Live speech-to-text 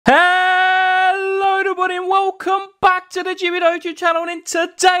welcome back to the gbwhelp channel, and in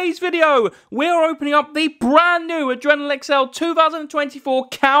today's video we're opening up the brand new Adrenalyn XL 2024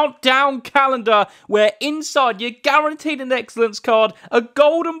 countdown calendar, where inside you're guaranteed an excellence card, a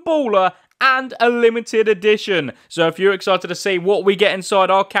golden baller and a limited edition. So if you're excited to see what we get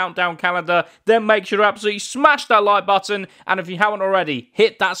inside our countdown calendar, then make sure to absolutely smash that like button, and if you haven't already,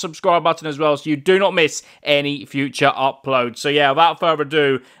 hit that subscribe button as well so you do not miss any future uploads. So yeah, without further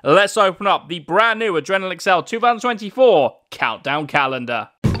ado, let's open up the brand new Adrenalyn XL 2024 countdown calendar.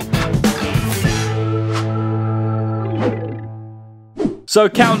 So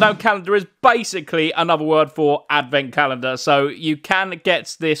countdown calendar is basically another word for advent calendar. So you can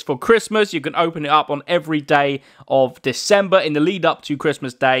get this for Christmas. You can open it up on every day of December in the lead up to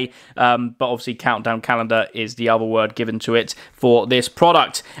Christmas Day. But obviously countdown calendar is the other word given to it for this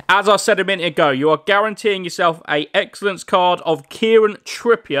product. As I said a minute ago, you are guaranteeing yourself a excellence card of Kieran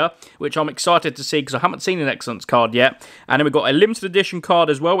Trippier, which I'm excited to see because I haven't seen an excellence card yet. And then we've got a limited edition card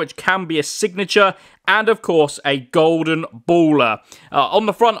as well, which can be a signature, and of course a golden baller. On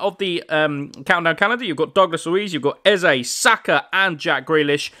the front of the countdown calendar, you've got Douglas Luiz, you've got Eze, Saka and Jack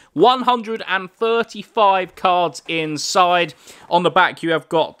Grealish. 135 cards inside. On the back you have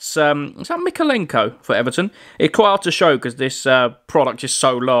got, is that Mikalenko for Everton? It's quite hard to show because this product is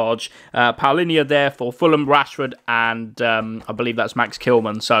so large. Paulinho there for Fulham, Rashford, and I believe that's Max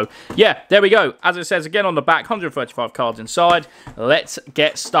Kilman. So yeah, there we go. As it says again on the back, 135 cards inside. Let's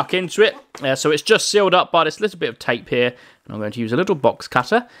get stuck into it. So it's just sealed up by this little bit of tape here. And I'm going to use a little box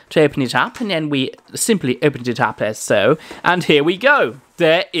cutter to open it up, and then we simply opened it up as so. And here we go.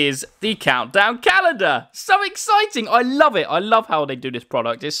 There is the countdown calendar. So exciting. I love it. I love how they do this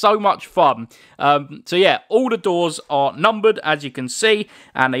product. It's so much fun. So yeah, all the doors are numbered, as you can see,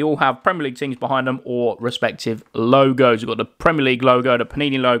 and they all have Premier League teams behind them or respective logos. You've got the Premier League logo, the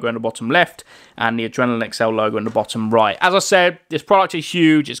Panini logo in the bottom left, and the Adrenalyn XL logo in the bottom right. As I said, this product is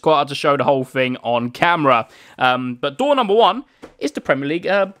huge. It's quite hard to show the whole thing on camera. But door number one is the Premier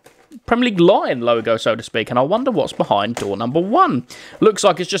League Lion logo, so to speak, and I wonder what's behind door number one. Looks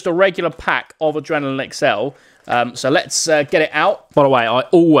like it's just a regular pack of Adrenalyn XL. So let's get it out. By the way, I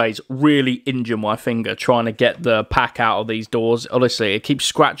always really injure my finger trying to get the pack out of these doors. Honestly, it keeps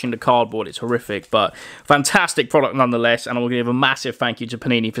scratching the cardboard. It's horrific, but fantastic product nonetheless. And I will give a massive thank you to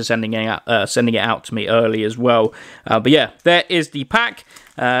Panini for sending it out to me early as well. But yeah, there is the pack.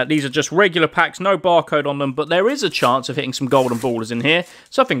 These are just regular packs, no barcode on them, but there is a chance of hitting some golden ballers in here.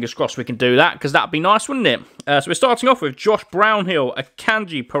 So fingers crossed we can do that, because that'd be nice, wouldn't it? So we're starting off with Josh Brownhill,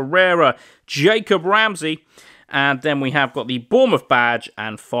 Akanji, Pereira, Jacob Ramsey. And then we have got the Bournemouth badge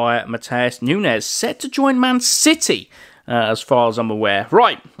and Fire Mateus Nunes, set to join Man City, as far as I'm aware.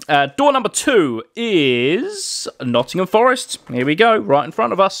 Right, door number two is Nottingham Forest. Here we go, right in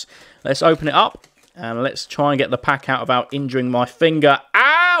front of us. Let's open it up, and let's try and get the pack out without injuring my finger.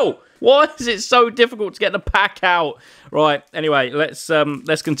 Ow! Why is it so difficult to get the pack out? Right, anyway, let's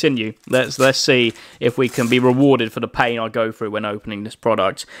continue. Let's see if we can be rewarded for the pain I go through when opening this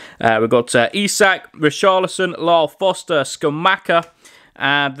product. We've got Isak, Richarlison, Lyle Foster, Skamaka,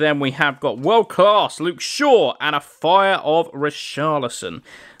 and then we have got world-class Luke Shaw and a fire of Richarlison.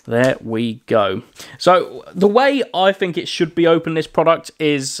 There we go. So the way I think it should be open, this product,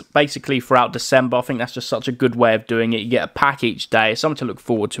 is basically throughout December. I think that's just such a good way of doing it. You get a pack each day, something to look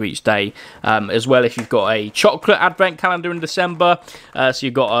forward to each day. As well, if you've got a chocolate advent calendar in December, so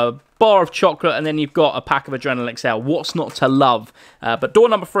you've got a bar of chocolate, and then you've got a pack of Adrenalyn XL. What's not to love? But door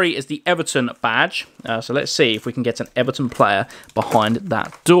number three is the Everton badge. So let's see if we can get an Everton player behind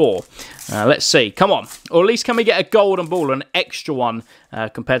that door. Let's see. Come on. Or at least can we get a golden ball, an extra one,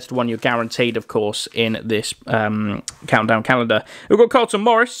 compared to the one you're guaranteed, of course, in this countdown calendar. We've got Carlton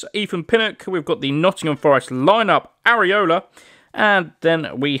Morris, Ethan Pinnock. We've got the Nottingham Forest lineup, Areola. And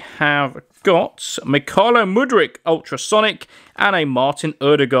then we have got Mykhailo Mudryk, Ultrasonic, and a Martin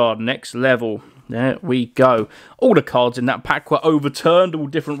Ødegaard, next level. There we go. All the cards in that pack were overturned, all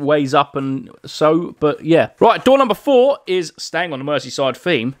different ways up and so, but yeah. Right, door number four is, staying on the Merseyside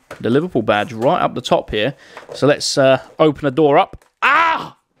theme, the Liverpool badge right up the top here. So let's open the door up.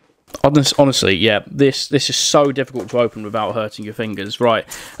 Ah! Honestly, yeah, this is so difficult to open without hurting your fingers. Right,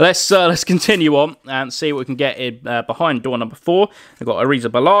 let's continue on and see what we can get behind door number four. We've got Ariza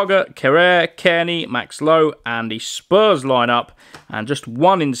Balaga, Kerrer, Kearney, Max Lowe, and the Spurs lineup. And just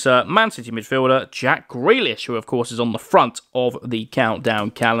one insert, Man City midfielder, Jack Grealish, who of course is on the front of the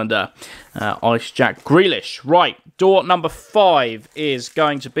countdown calendar. Ice Jack Grealish. Right, door number five is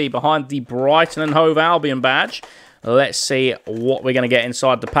going to be behind the Brighton and Hove Albion badge. Let's see what we're going to get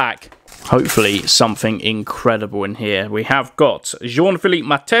inside the pack. Hopefully something incredible in here. We have got Jean-Philippe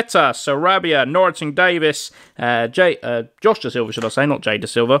Mateta, Sarabia, Norrington Davis, Josh Da Silva, should I say, not Jay Da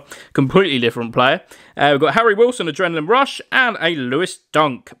Silva. Completely different player. We've got Harry Wilson, Adrenaline Rush, and a Lewis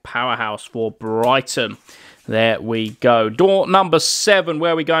Dunk, powerhouse for Brighton. There we go. Door number 7,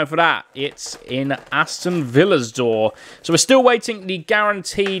 where are we going for that? It's in Aston Villa's door. So we're still waiting the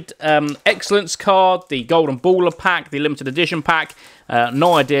guaranteed excellence card, the golden baller pack, the limited edition pack.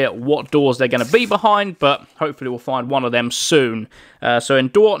 No idea what doors they're going to be behind, but hopefully we'll find one of them soon. So in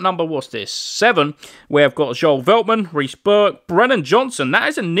door number, what's this? 7, we've got Joel Veltman, Reece Burke, Brennan Johnson. That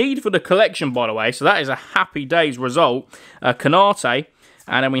is a need for the collection, by the way, so that is a happy days result. Kanate.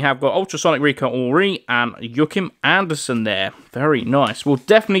 And then we have got Ultrasonic Rico Henry and Joachim Andersen there. Very nice. We'll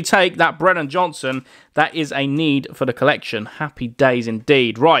definitely take that Brennan Johnson. That is a need for the collection. Happy days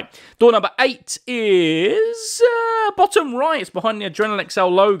indeed. Right. Door number 8 is bottom right. It's behind the Adrenalyn XL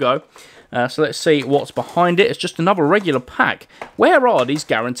logo. So let's see what's behind it. It's just another regular pack. Where are these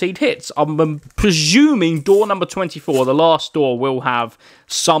guaranteed hits? I'm presuming door number 24, the last door, will have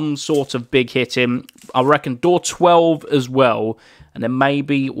some sort of big hit in. I reckon door 12 as well. And then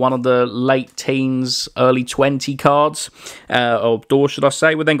maybe one of the late teens, early 20 cards, or doors, should I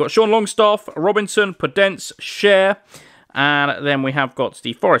say. We've then got Sean Longstaff, Robinson, Prudence, Cher, and then we have got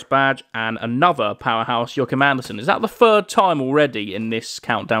the Forest badge and another powerhouse, Joachim Andersen. Is that the 3rd time already in this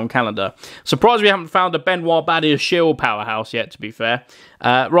countdown calendar? Surprised we haven't found a Benoit Badir Shield powerhouse yet, to be fair.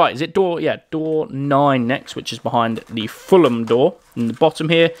 Right, is it door 9 next, which is behind the Fulham door in the bottom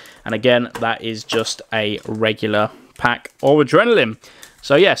here. And again, that is just a regular pack of Adrenaline.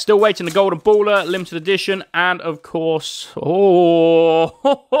 So yeah, still waiting the golden baller, limited edition, and of course,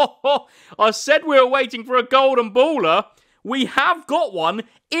 I said we were waiting for a golden baller. We have got one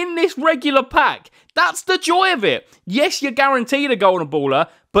in this regular pack. That's the joy of it. Yes, you're guaranteed a golden baller,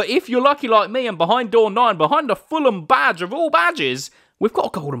 but if you're lucky like me and behind door 9, behind the Fulham badge of all badges, we've got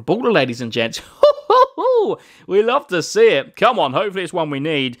a golden baller, ladies and gents. We love to see it. Come on, hopefully it's one we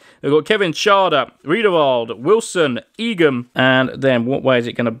need. We've got Kevin Charder, Riedewald, Wilson, Egan, and then what way is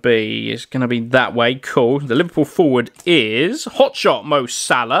it going to be? It's going to be that way. Cool. The Liverpool forward is Hotshot Mo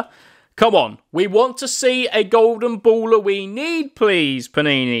Salah. Come on, we want to see a golden baller. We need, please,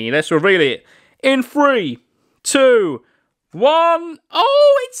 Panini. Let's reveal it in 3, 2, 1.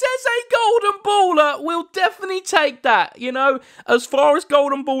 Oh, it says a golden baller. We'll definitely take that. You know, as far as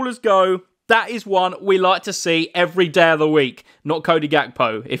golden ballers go, that is one we like to see every day of the week. Not Cody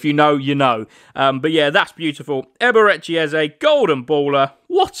Gakpo. If you know, you know. But yeah, that's beautiful. Eberechi as a golden baller.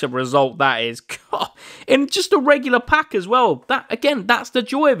 What a result that is. God. In just a regular pack as well. That again, that's the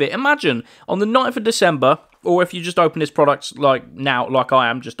joy of it. Imagine on the 9th of December, or if you just open this product like now, like I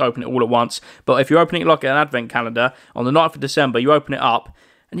am, just open it all at once. But if you're opening it like an advent calendar, on the 9th of December, you open it up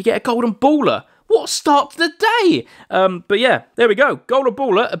and you get a golden baller. What a start to the day! But yeah, there we go. Golden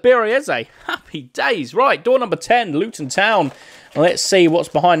baller, Abirieze. Happy days. Right, door number 10, Luton Town. Let's see what's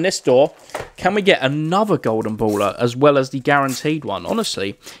behind this door. Can we get another golden baller as well as the guaranteed one?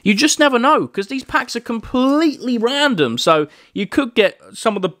 Honestly, you just never know because these packs are completely random. So you could get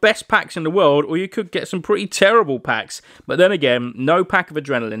some of the best packs in the world or you could get some pretty terrible packs. But then again, no pack of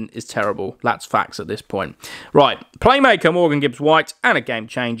Adrenaline is terrible. That's facts at this point. Right, Playmaker Morgan Gibbs-White and a Game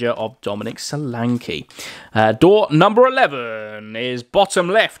Changer of Dominic Solanke. Door number 11 is bottom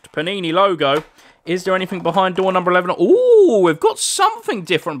left, Panini logo. Is there anything behind door number 11? Ooh, we've got something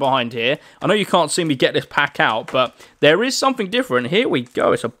different behind here. I know you can't see me get this pack out, but there is something different. Here we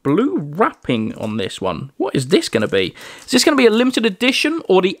go. It's a blue wrapping on this one. What is this going to be? Is this going to be a limited edition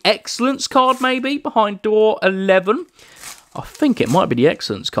or the Excellence card maybe behind door 11? I think it might be the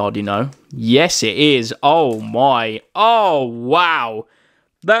Excellence card, you know. Yes, it is. Oh, my. Oh, wow.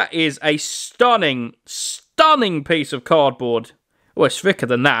 That is a stunning, stunning piece of cardboard. Oh, it's thicker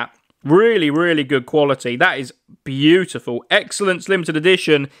than that. Really, really good quality. That is beautiful. Excellence limited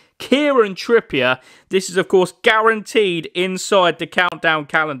edition. Kieran Trippier. This is, of course, guaranteed inside the countdown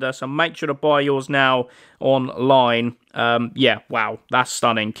calendar, so make sure to buy yours now online. Yeah, wow, that's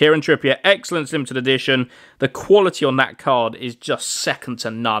stunning. Kieran Trippier, Excellence limited edition. The quality on that card is just second to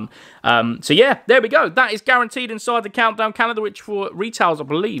none. So yeah, there we go. That is guaranteed inside the countdown calendar, which for retails, I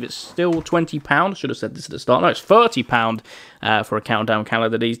believe, it's still £20. Should have said this at the start. No, it's £30 for a countdown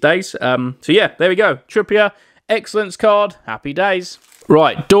calendar these days. So yeah, there we go. Trippier, Excellence card. Happy days.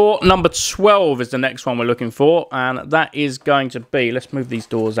 Right, door number 12 is the next one we're looking for, and that is going to be, let's move these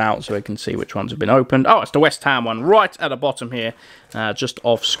doors out so we can see which ones have been opened. Oh, it's the West Ham one, right at the bottom here, just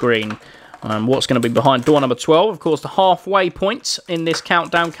off screen. What's going to be behind door number 12? Of course, the halfway point in this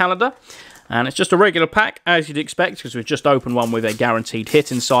countdown calendar. And it's just a regular pack, as you'd expect, because we've just opened one with a guaranteed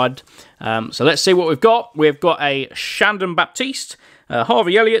hit inside. So let's see what we've got. We've got a Shandon Baptiste,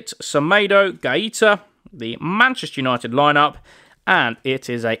 Harvey Elliott, Semedo, Gaeta, the Manchester United lineup, and it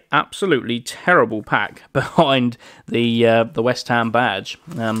is a absolutely terrible pack behind the West Ham badge.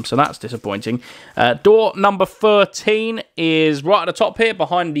 So that's disappointing. Door number 13 is right at the top here,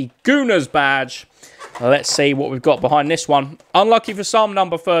 behind the Gooners badge. Let's see what we've got behind this one. Unlucky for some,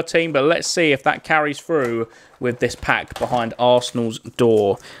 number 13, but let's see if that carries through with this pack behind Arsenal's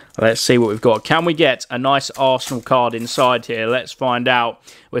door. Let's see what we've got. Can we get a nice Arsenal card inside here? Let's find out.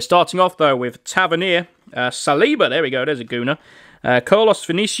 We're starting off, though, with Tavernier, Saliba, there we go, there's a Gooner, Carlos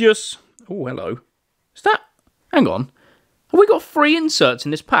Vinicius. Oh, hello. Is that... Hang on. Have we got 3 inserts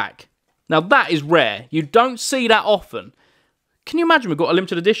in this pack? Now, that is rare. You don't see that often. Can you imagine we've got a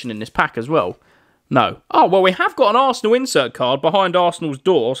limited edition in this pack as well? No. Oh, well, we have got an Arsenal insert card behind Arsenal's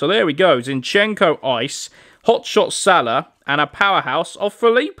door. So there we go. Zinchenko Ice, Hotshot Salah, and a powerhouse of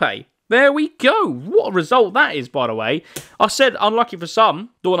Felipe. There we go. What a result that is, by the way. I said unlucky for some,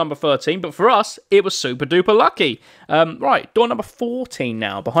 door number 13, but for us, it was super duper lucky. Right, door number 14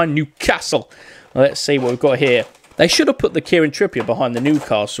 now, behind Newcastle. Let's see what we've got here. They should have put the Kieran Trippier behind the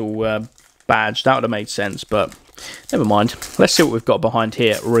Newcastle badge. That would have made sense, but never mind. Let's see what we've got behind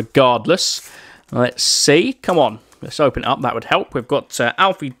here regardless. Let's see. Come on. Let's open it up. That would help. We've got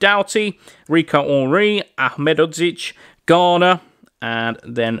Alfie Doughty, Rico Henry, Ahmed Odzic, Garner, and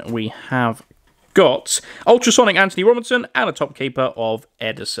then we have got Ultrasonic Anthony Robinson and a top keeper of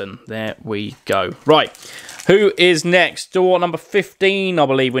Edison. There we go. Right. Who is next? Door number 15, I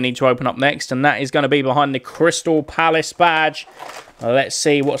believe we need to open up next, and that is going to be behind the Crystal Palace badge. Let's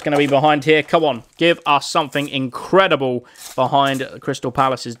see what's going to be behind here. Come on, give us something incredible behind Crystal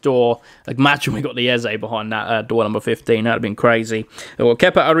Palace's door. Imagine we got the Eze behind that door number 15. That would have been crazy. We've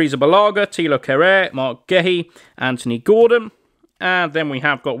got Kepa Arrizabalaga, Tilo Kehrer, Mark Gehi, Anthony Gordon. And then we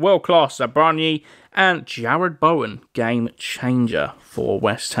have got world-class Zabrani and Jared Bowen, game changer for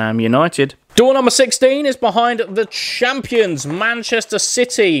West Ham United. Door number 16 is behind the champions, Manchester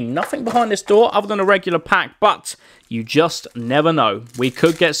City. Nothing behind this door other than a regular pack, but you just never know. We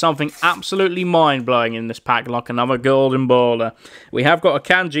could get something absolutely mind-blowing in this pack, like another golden baller. We have got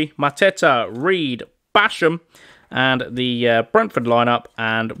Akanji, Mateta, Reed, Basham, and the Brentford lineup,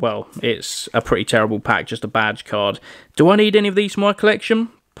 and, well, it's a pretty terrible pack, just a badge card. Do I need any of these for my collection?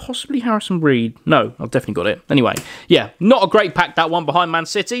 Possibly Harrison Reed. No, I've definitely got it. Anyway, yeah, not a great pack, that one behind Man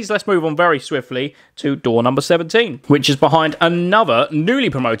City's. Let's move on very swiftly to door number 17, which is behind another newly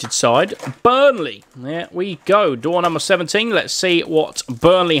promoted side, Burnley. There we go. Door number 17. Let's see what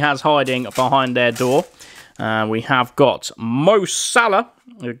Burnley has hiding behind their door. We have got Mo Salah.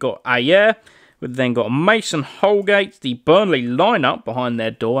 We've got Ayer. We've then got Mason Holgate, the Burnley lineup behind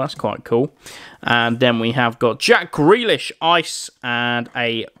their door. That's quite cool. And then we have got Jack Grealish, Ice, and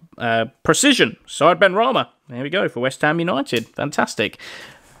a Precision, Saad Benrahma. There we go, for West Ham United. Fantastic.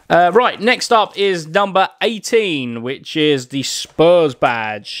 Right, next up is number 18, which is the Spurs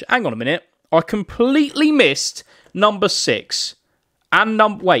badge. Hang on a minute. I completely missed number 6.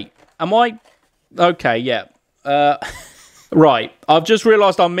 And wait, am I... Okay, yeah. Right, I've just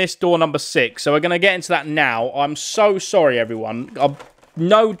realised I missed door number 6, so we're going to get into that now. I'm so sorry, everyone.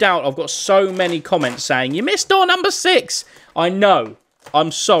 No doubt I've got so many comments saying, you missed door number 6. I know.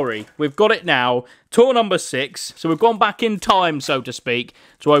 I'm sorry. We've got it now. Door number 6. So we've gone back in time, so to speak,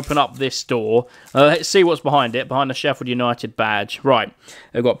 to open up this door. Let's see what's behind it, behind the Sheffield United badge. Right,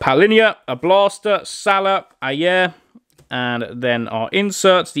 we've got Palinia, a Blaster, Salah, Ayer, and then our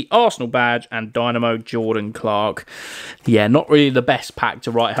inserts, the Arsenal badge, and Dynamo Jordan Clark. Yeah, not really the best pack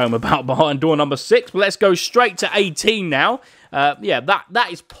to write home about behind door number 6, but let's go straight to 18 now. Yeah, that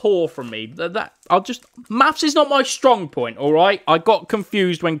is poor from me. Maths is not my strong point, all right? I got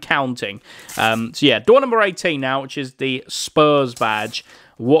confused when counting. So yeah, door number 18 now, which is the Spurs badge.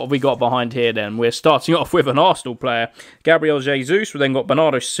 What have we got behind here then? We're starting off with an Arsenal player, Gabriel Jesus. We've then got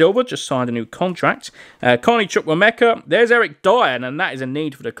Bernardo Silva, just signed a new contract. Carney Chukwuemeka. There's Eric Dyer, and that is a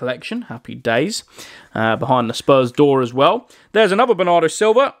need for the collection. Happy days. Behind the Spurs door as well. There's another Bernardo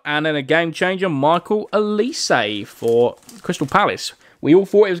Silva, and then a game changer, Michael Olise for Crystal Palace. We all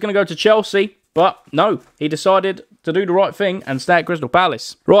thought he was going to go to Chelsea, but no, he decided to do the right thing and stay at Crystal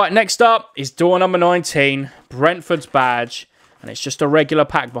Palace. Right, next up is door number 19, Brentford's badge. And it's just a regular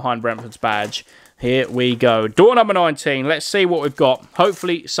pack behind Brentford's badge. Here we go. Door number 19. Let's see what we've got.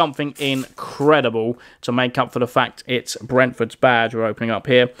 Hopefully something incredible to make up for the fact it's Brentford's badge we're opening up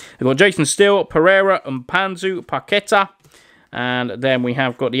here. We've got Jason Steele, Pereira, Mpanzu, Paqueta. And then we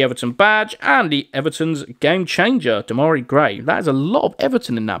have got the Everton badge and the Everton's game changer, Demarai Gray. That is a lot of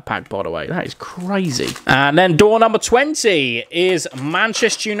Everton in that pack, by the way. That is crazy. And then door number 20 is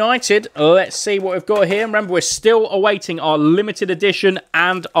Manchester United. Let's see what we've got here. Remember, we're still awaiting our limited edition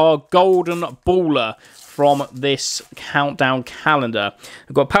and our golden baller from this countdown calendar.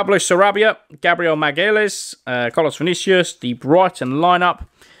 We've got Pablo Sarabia, Gabriel Magalhaes, Carlos Vinicius, the Brighton lineup,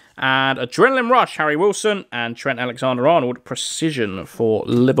 and Adrenaline Rush, Harry Wilson, and Trent Alexander-Arnold, Precision for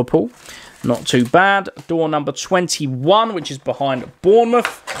Liverpool. Not too bad. Door number 21, which is behind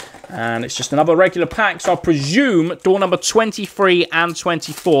Bournemouth. And it's just another regular pack. So I presume door number 23 and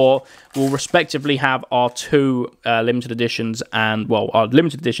 24 will respectively have our two limited editions and, well, our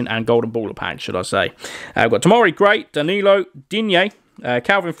limited edition and golden baller pack, should I say. We've got Demarai Gray, Danilo, Digne,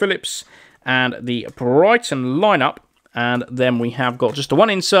 Calvin Phillips, and the Brighton lineup. And then we have got just a one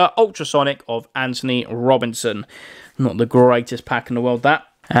insert ultrasonic of Anthony Robinson. Not the greatest pack in the world, that.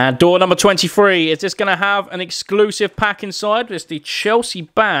 And door number 23, is this going to have an exclusive pack inside? It's the Chelsea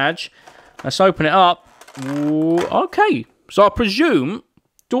badge. Let's open it up. Ooh, okay, so I presume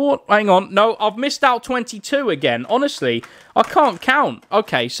hang on, no, I've missed out 22 again. Honestly, I can't count.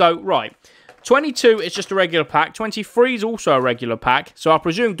 Okay, so, right. 22 is just a regular pack. 23 is also a regular pack. So I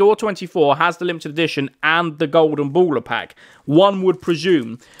presume door 24 has the limited edition and the golden baller pack. One would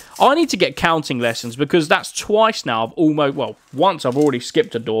presume. I need to get counting lessons because that's twice now. I've almost, well, once I've already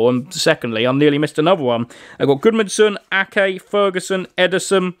skipped a door, and secondly, I've nearly missed another one. I've got Goodmanson, Ake, Ferguson,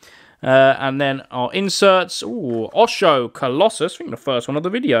 Ederson. And then our inserts, Osho, Colossus, I think the first one of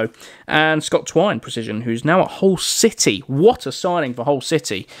the video, and Scott Twine, Precision, who's now at Hull City. What a signing for Hull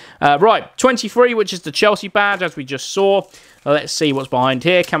City. Right, 23, which is the Chelsea badge, as we just saw. Let's see what's behind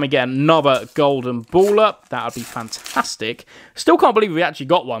here. Can we get another golden baller? That would be fantastic. Still can't believe we actually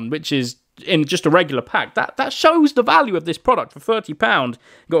got one, which is in just a regular pack. That shows the value of this product for £30. You've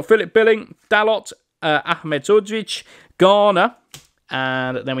got Philip Billing, Dalot, Ahmed Sudjic, Garner.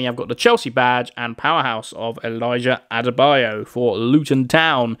 And then we have got the Chelsea badge and powerhouse of Elijah Adebayo for Luton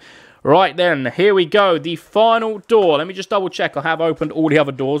Town. Right then, here we go. The final door. Let me just double check. I have opened all the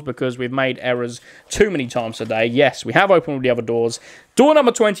other doors because we've made errors too many times today. Yes, we have opened all the other doors. Door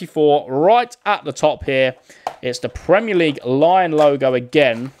number 24, right at the top here. It's the Premier League Lion logo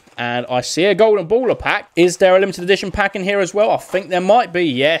again. And I see a golden baller pack. Is there a limited edition pack in here as well? I think there might be.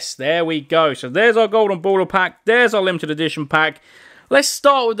 Yes, there we go. So there's our golden baller pack. There's our limited edition pack. Let's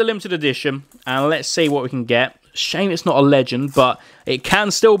start with the limited edition, and let's see what we can get. Shame it's not a legend, but it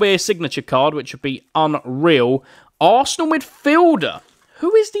can still be a signature card, which would be unreal. Arsenal midfielder.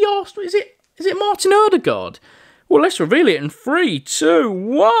 Who is the Arsenal? Is it Martin Ødegaard? Well, let's reveal it in 3, 2,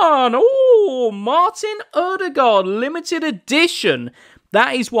 1. Oh, Martin Ødegaard, limited edition.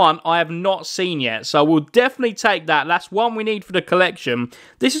 That is one I have not seen yet, so we'll definitely take that. That's one we need for the collection.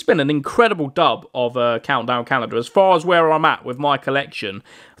 This has been an incredible dub of a Countdown Calendar. As far as where I'm at with my collection,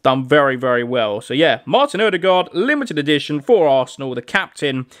 I've done very, very well. So yeah, Martin Ødegaard, limited edition for Arsenal, the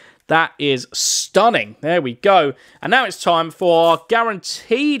captain. That is stunning. There we go. And now it's time for our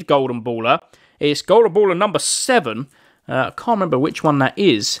guaranteed golden baller. It's golden baller number 7. I can't remember which one that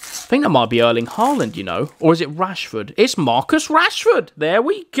is. I think that might be Erling Haaland, you know. Or is it Rashford? It's Marcus Rashford. There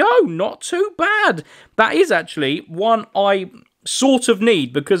we go. Not too bad. That is actually one I sort of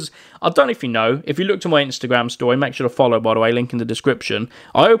need because I don't know if you know, if you look to my Instagram story, make sure to follow, by the way, link in the description.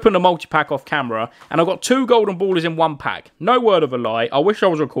 I opened a multi-pack off camera and I got 2 golden ballers in one pack. No word of a lie. I wish I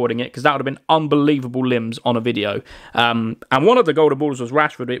was recording it because that would have been unbelievable limbs on a video. And one of the golden ballers was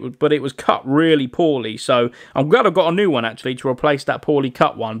Rashford, but it was cut really poorly. So I'm glad I've got a new one actually to replace that poorly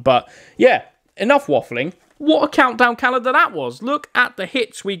cut one. But yeah, enough waffling. What a countdown calendar that was. Look at the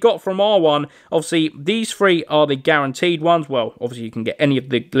hits we got from R1. Obviously, these 3 are the guaranteed ones. Well, obviously, you can get any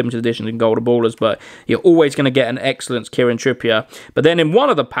of the limited editions and golden ballers, but you're always going to get an excellent Kieran Trippier. But then in one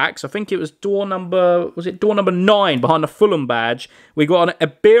of the packs, I think it was door number 9 behind the Fulham badge, we got an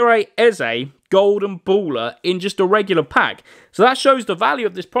Ebere Eze golden baller in just a regular pack. So that shows the value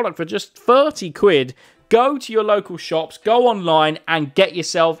of this product for just 30 quid. Go to your local shops, go online, and get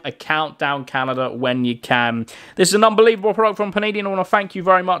yourself a Countdown calendar when you can. This is an unbelievable product from Panini, and I want to thank you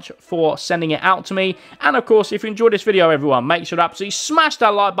very much for sending it out to me. And of course, if you enjoyed this video, everyone, make sure to absolutely smash that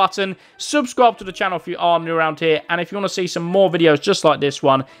like button, subscribe to the channel if you are new around here, and if you want to see some more videos just like this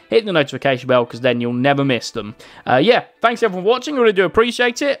one, hit the notification bell, because then you'll never miss them. Yeah, thanks everyone for watching, I really do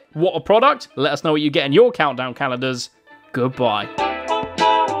appreciate it. What a product. Let us know what you get in your Countdown calendars. Goodbye.